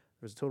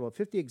 There was a total of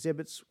 50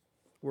 exhibits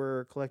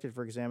were collected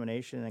for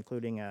examination,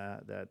 including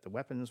the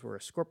weapons were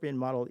a Scorpion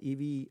model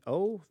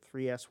EVO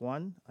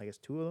 3S1, I guess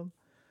 2 of them,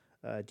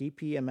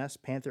 DPMS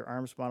Panther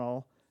Arms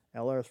model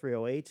LR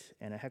 308,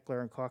 and a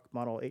Heckler & Koch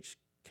model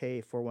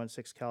HK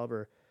 416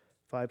 caliber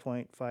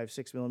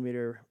 5.56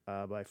 millimeter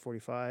by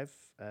 45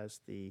 as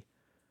the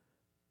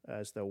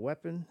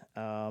weapon.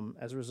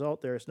 As a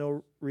result, there is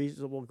no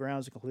reasonable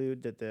grounds to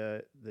conclude that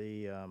the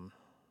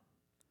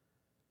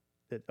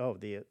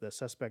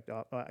suspect,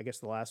 I guess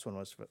the last one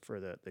was for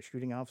the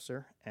shooting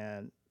officer,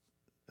 and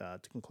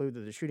to conclude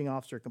that the shooting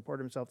officer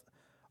comported himself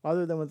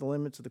other than with the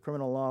limits of the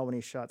criminal law when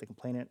he shot the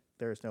complainant.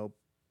 There is no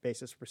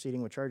basis for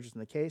proceeding with charges in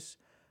the case.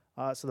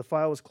 So the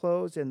file was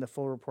closed, and the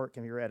full report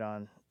can be read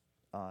on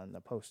the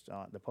post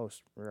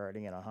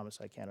regarding it on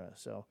Homicide Canada.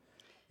 So,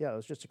 yeah, it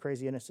was just a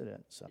crazy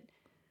incident. So.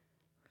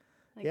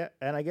 Yeah,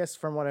 and I guess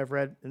from what I've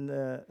read in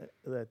I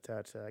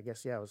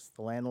guess it was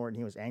the landlord and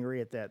he was angry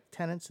at that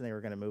tenants and they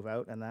were going to move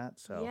out and that.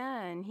 So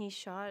yeah, and he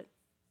shot.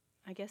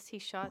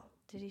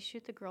 Did he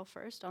shoot the girl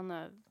first on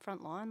the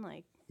front lawn?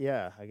 Like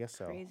yeah, I guess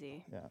so.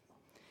 Crazy. Yeah.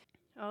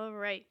 All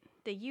right.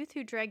 The youth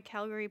who dragged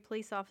Calgary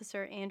police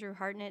officer Andrew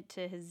Hartnett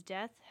to his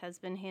death has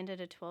been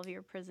handed a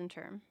 12-year prison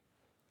term.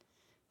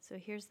 So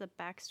here's the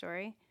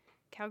backstory.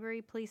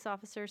 Calgary police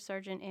officer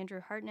Sergeant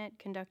Andrew Hartnett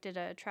conducted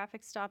a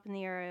traffic stop in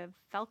the area of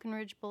Falcon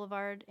Ridge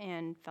Boulevard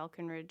and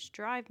Falcon Ridge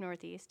Drive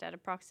Northeast at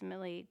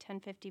approximately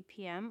 10:50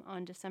 p.m.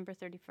 on December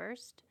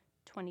 31st,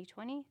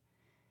 2020.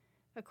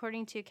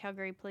 According to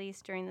Calgary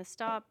police, during the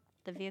stop,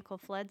 the vehicle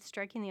fled,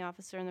 striking the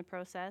officer in the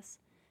process.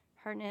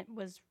 Hartnett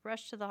was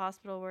rushed to the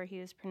hospital where he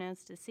was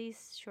pronounced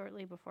deceased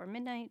shortly before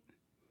midnight.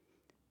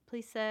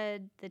 Police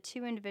said the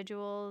two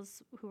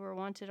individuals who were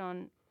wanted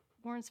on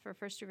warrants for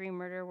first-degree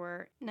murder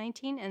were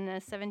 19 and a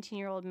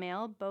 17-year-old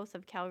male, both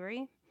of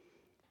Calgary.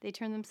 They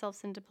turned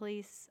themselves into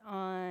police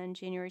on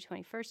January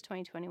 21st,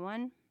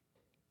 2021.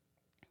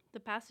 The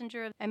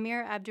passenger,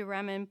 Amir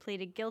Abdurrahman,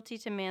 pleaded guilty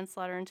to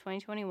manslaughter in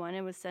 2021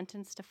 and was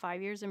sentenced to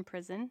 5 years in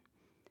prison.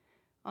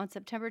 On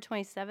September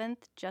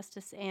 27th,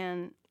 Justice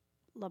Anne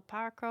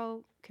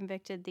Laparco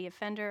convicted the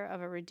offender of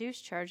a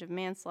reduced charge of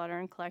manslaughter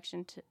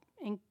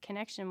in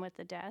connection with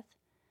the death.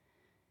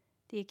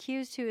 The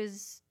accused, who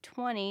is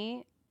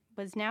 20,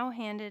 was now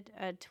handed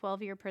a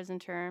 12-year prison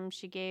term.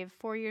 She gave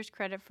 4 years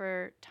credit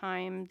for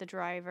time the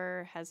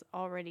driver has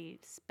already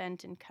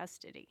spent in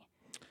custody.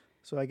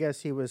 So I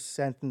guess he was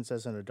sentenced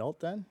as an adult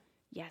then?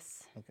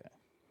 Yes. Okay.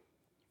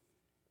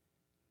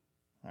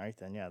 All right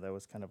then, yeah, that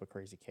was kind of a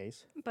crazy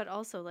case. But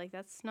also,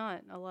 that's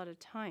not a lot of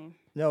time.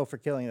 No, for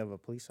killing of a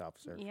police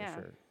officer, Yeah.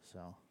 for sure.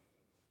 So,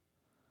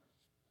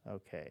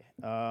 okay.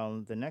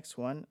 The next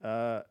one,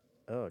 oh,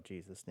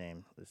 geez, this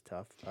name is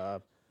tough.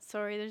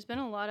 Sorry, there's been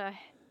a lot of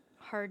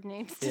hard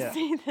names to Yeah.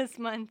 say this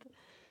month.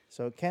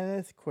 So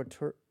Kenneth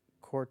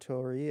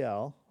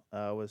Courtoriel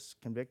was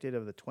convicted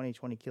of the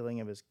 2020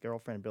 killing of his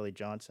girlfriend, Billy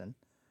Johnson.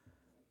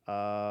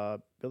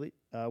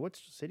 What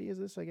city is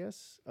this, I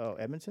guess? Oh,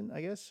 Edmonton,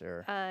 I guess?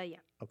 Or Yeah.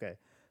 Okay.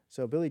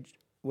 So Billy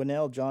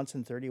Winnell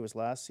Johnson, 30, was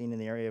last seen in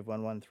the area of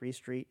 113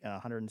 Street,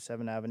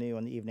 107 Avenue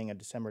on the evening of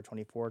December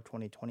 24,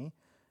 2020.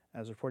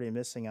 As reported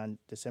missing on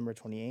December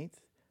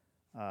 28th.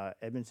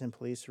 Edmonton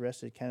police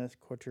arrested Kenneth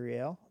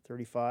Courtoriel,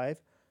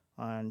 35,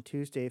 on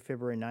Tuesday,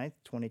 February 9th,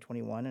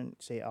 2021, in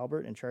St.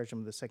 Albert and charged him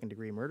with the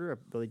second-degree murder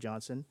of Billy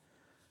Johnson.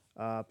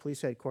 Police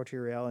said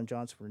Courtoriel and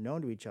Johnson were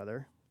known to each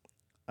other.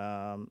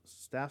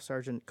 Staff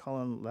Sergeant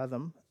Colin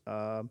Letham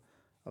of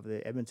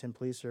the Edmonton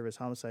Police Service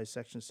Homicide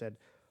Section said,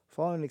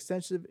 following an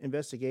extensive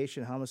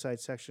investigation, Homicide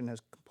Section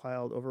has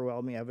compiled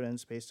overwhelming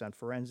evidence based on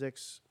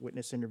forensics,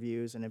 witness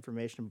interviews, and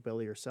information about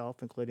Billy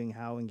herself, including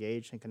how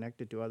engaged and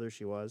connected to others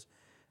she was,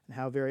 and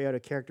how very out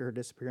of character her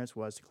disappearance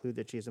was, to conclude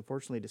that she is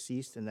unfortunately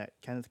deceased and that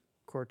Kenneth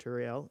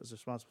Courtoriel is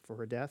responsible for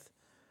her death.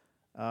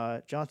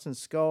 Johnson's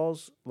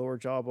skulls, lower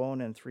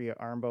jawbone, and 3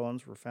 arm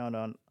bones were found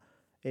on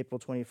April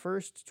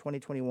 21st,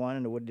 2021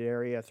 in a wooded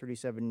area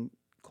 37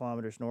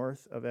 kilometers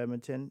north of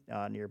Edmonton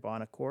near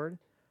Bonaccord.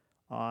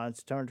 On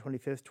September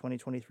 25th,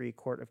 2023,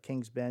 Court of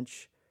King's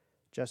Bench,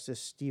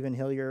 Justice Stephen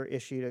Hillier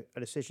issued a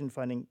decision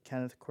finding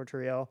Kenneth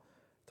Courtoriel,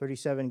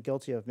 37,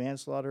 guilty of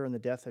manslaughter in the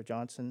death of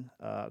Johnson.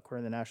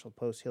 According to the National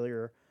Post,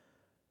 Hillier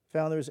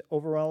found there was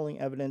overwhelming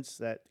evidence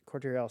that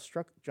Courtoriel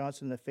struck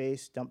Johnson in the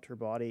face, dumped her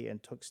body,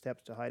 and took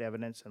steps to hide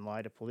evidence and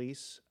lie to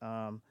police.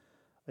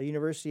 A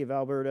University of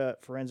Alberta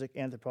forensic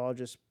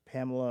anthropologist,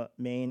 Pamela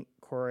Main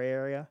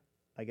Correa,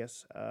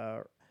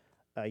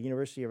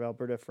 University of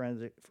Alberta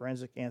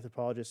forensic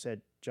anthropologist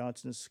said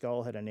Johnson's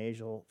skull had a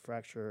nasal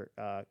fracture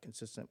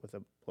consistent with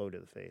a blow to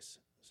the face.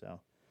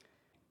 So,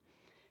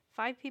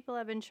 5 people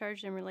have been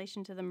charged in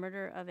relation to the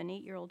murder of an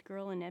 8-year-old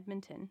girl in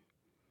Edmonton.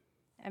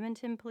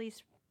 Edmonton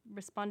police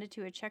responded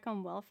to a check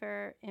on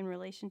welfare in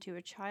relation to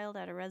a child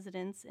at a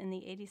residence in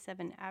the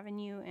 87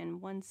 Avenue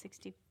and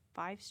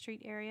 165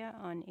 Street area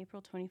on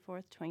April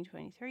 24th,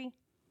 2023.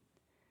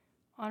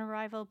 On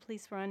arrival,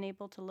 police were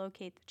unable to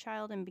locate the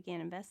child and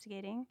began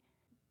investigating.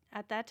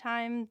 At that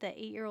time, the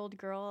 8-year-old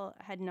girl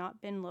had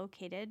not been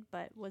located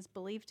but was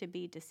believed to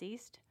be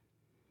deceased.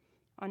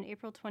 On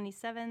April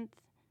 27th,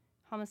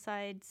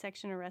 Homicide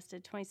Section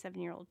arrested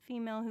 27-year-old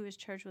female who was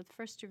charged with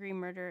first-degree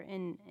murder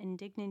in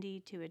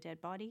indignity to a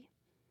dead body.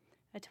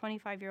 A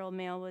 25-year-old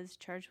male was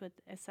charged with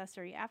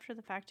accessory after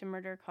the fact to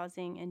murder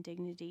causing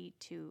indignity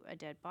to a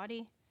dead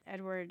body.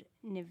 Edward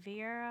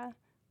Niviera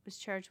was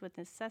charged with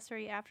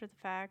accessory after the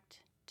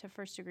fact to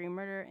first-degree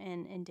murder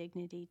and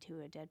indignity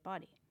to a dead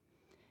body.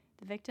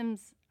 The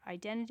victim's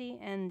identity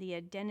and the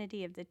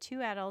identity of the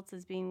 2 adults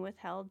is being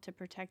withheld to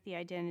protect the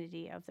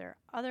identity of their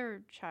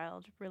other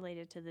child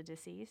related to the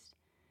deceased.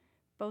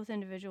 Both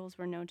individuals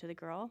were known to the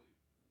girl.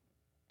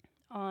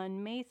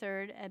 On May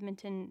 3rd,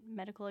 Edmonton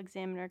medical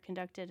examiner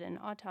conducted an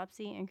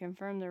autopsy and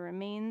confirmed the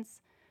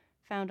remains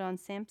found on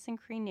Sampson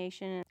Cree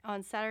Nation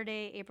on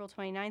Saturday, April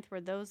 29th,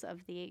 were those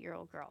of the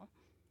 8-year-old girl.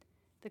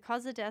 The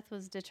cause of death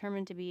was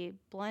determined to be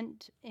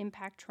blunt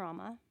impact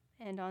trauma,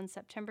 and on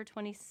September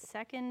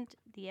 22nd,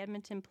 the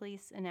Edmonton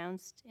police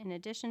announced, in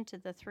addition to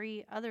the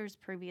 3 others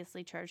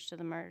previously charged to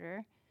the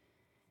murder,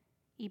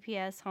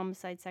 EPS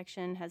Homicide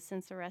Section has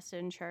since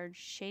arrested and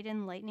charged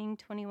Shaden Lightning,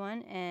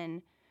 21,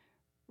 and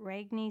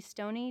Ragni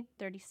Stoney,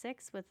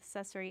 36, with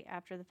accessory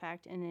after the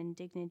fact and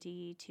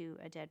indignity to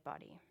a dead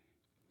body.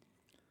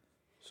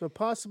 So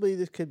possibly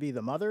this could be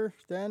the mother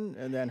then,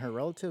 and then her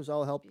relatives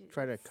all help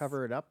try to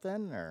cover it up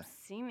then, or?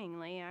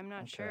 Seemingly, I'm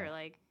not sure.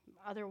 Like,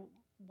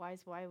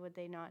 otherwise, why would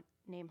they not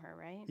name her,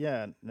 right?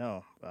 Yeah,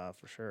 no,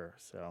 for sure.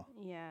 So.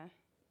 Yeah.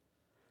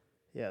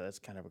 Yeah, that's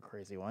kind of a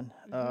crazy one.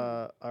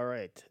 All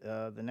right,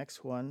 the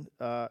next one.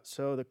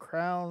 So the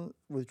Crown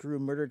withdrew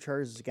murder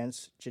charges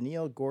against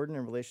Janelle Gordon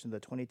in relation to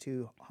the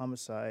 22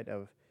 homicide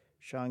of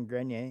Sean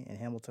Grenier in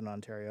Hamilton,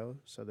 Ontario.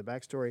 So the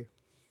backstory: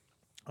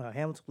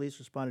 Hamilton police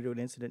responded to an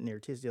incident near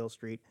Tisdale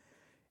Street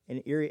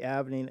in Erie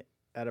Avenue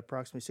at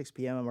approximately 6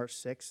 p.m. on March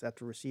 6th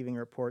after receiving a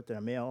report that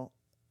a male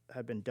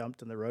had been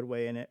dumped on the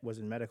roadway and it was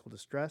in medical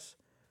distress.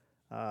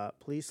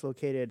 Police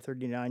located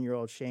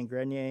 39-year-old Shane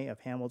Grenier of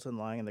Hamilton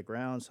lying on the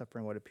ground,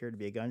 suffering what appeared to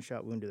be a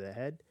gunshot wound to the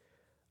head.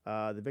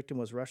 The victim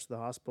was rushed to the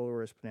hospital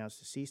where he was pronounced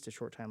deceased a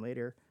short time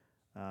later.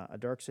 A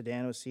dark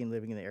sedan was seen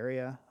living in the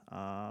area.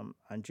 On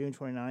June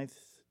 29th,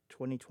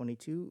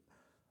 2022,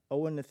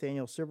 Owen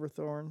Nathaniel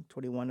Silverthorne,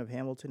 21 of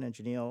Hamilton, and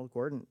Janelle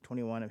Gordon,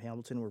 21 of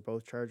Hamilton, were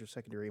both charged with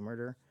second-degree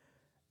murder.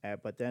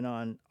 But then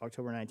on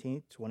October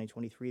 19th,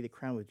 2023, the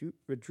Crown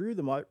withdrew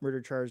the murder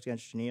charge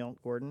against Janelle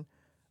Gordon.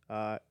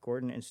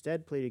 Gordon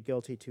instead pleaded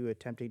guilty to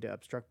attempting to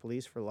obstruct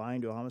police for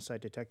lying to a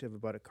homicide detective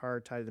about a car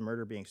tied to the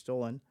murder being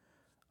stolen.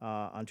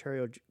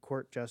 Ontario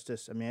Court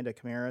Justice Amanda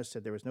Camara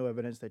said there was no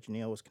evidence that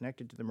Janelle was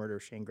connected to the murder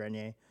of Shane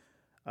Grenier.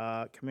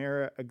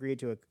 Camara agreed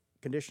to a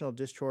conditional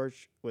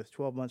discharge with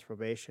 12 months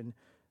probation.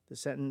 The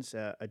sentence,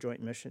 a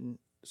joint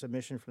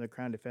submission from the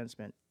Crown defense,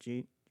 meant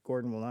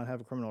Gordon will not have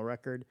a criminal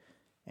record.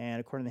 And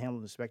according to the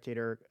Hamilton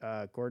Spectator,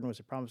 Gordon was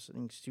a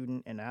promising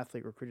student and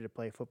athlete recruited to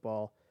play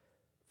football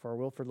for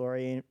Wilfrid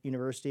Laurier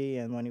University,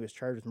 and when he was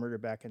charged with murder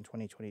back in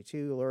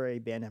 2022, Laurier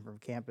banned him from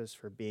campus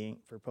for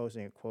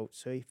posing a quote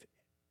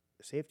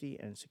safety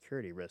and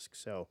security risk.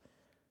 So,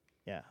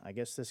 yeah, I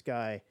guess this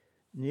guy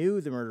knew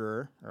the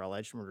murderer or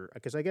alleged murderer,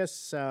 because I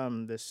guess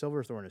the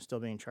Silverthorne is still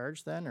being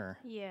charged then, or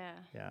Yeah.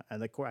 yeah,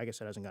 and the court I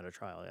guess it hasn't got a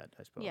trial yet,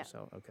 I suppose. Yeah.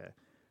 So okay,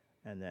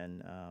 and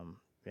then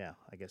yeah,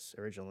 I guess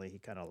originally he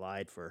kind of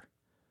lied for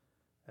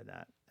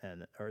that,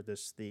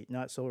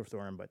 not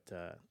Silverthorne, but.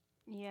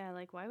 Yeah,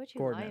 like, why would you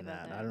Gordon lie in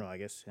about that? I don't know. I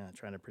guess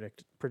trying to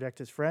protect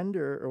his friend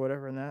or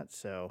whatever in that.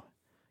 So,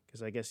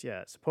 because I guess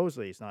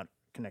supposedly he's not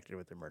connected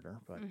with the murder,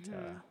 but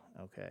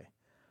okay.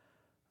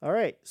 All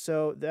right,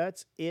 so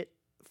that's it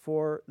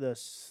for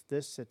this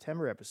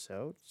September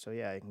episode. So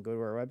yeah, you can go to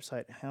our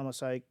website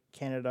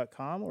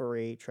homicidecanada.com, where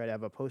we try to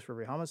have a post for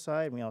every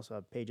homicide. And we also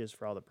have pages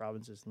for all the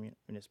provinces and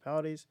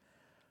municipalities.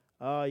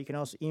 You can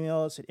also email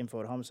us at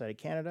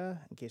info@homicidecanada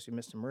in case we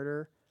missed a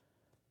murder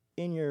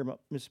in your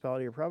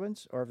municipality or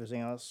province, or if there's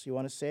anything else you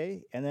want to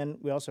say. And then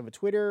we also have a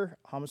Twitter,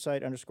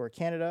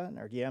 homicide_Canada, and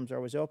our DMs are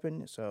always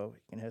open, so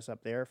you can hit us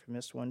up there if you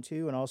missed one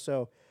too. And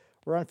also,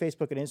 we're on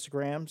Facebook and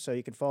Instagram, so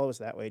you can follow us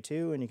that way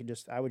too. And you can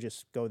I would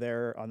just go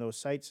there on those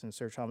sites and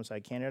search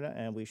Homicide Canada,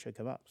 and we should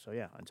come up. So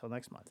yeah, until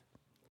next month.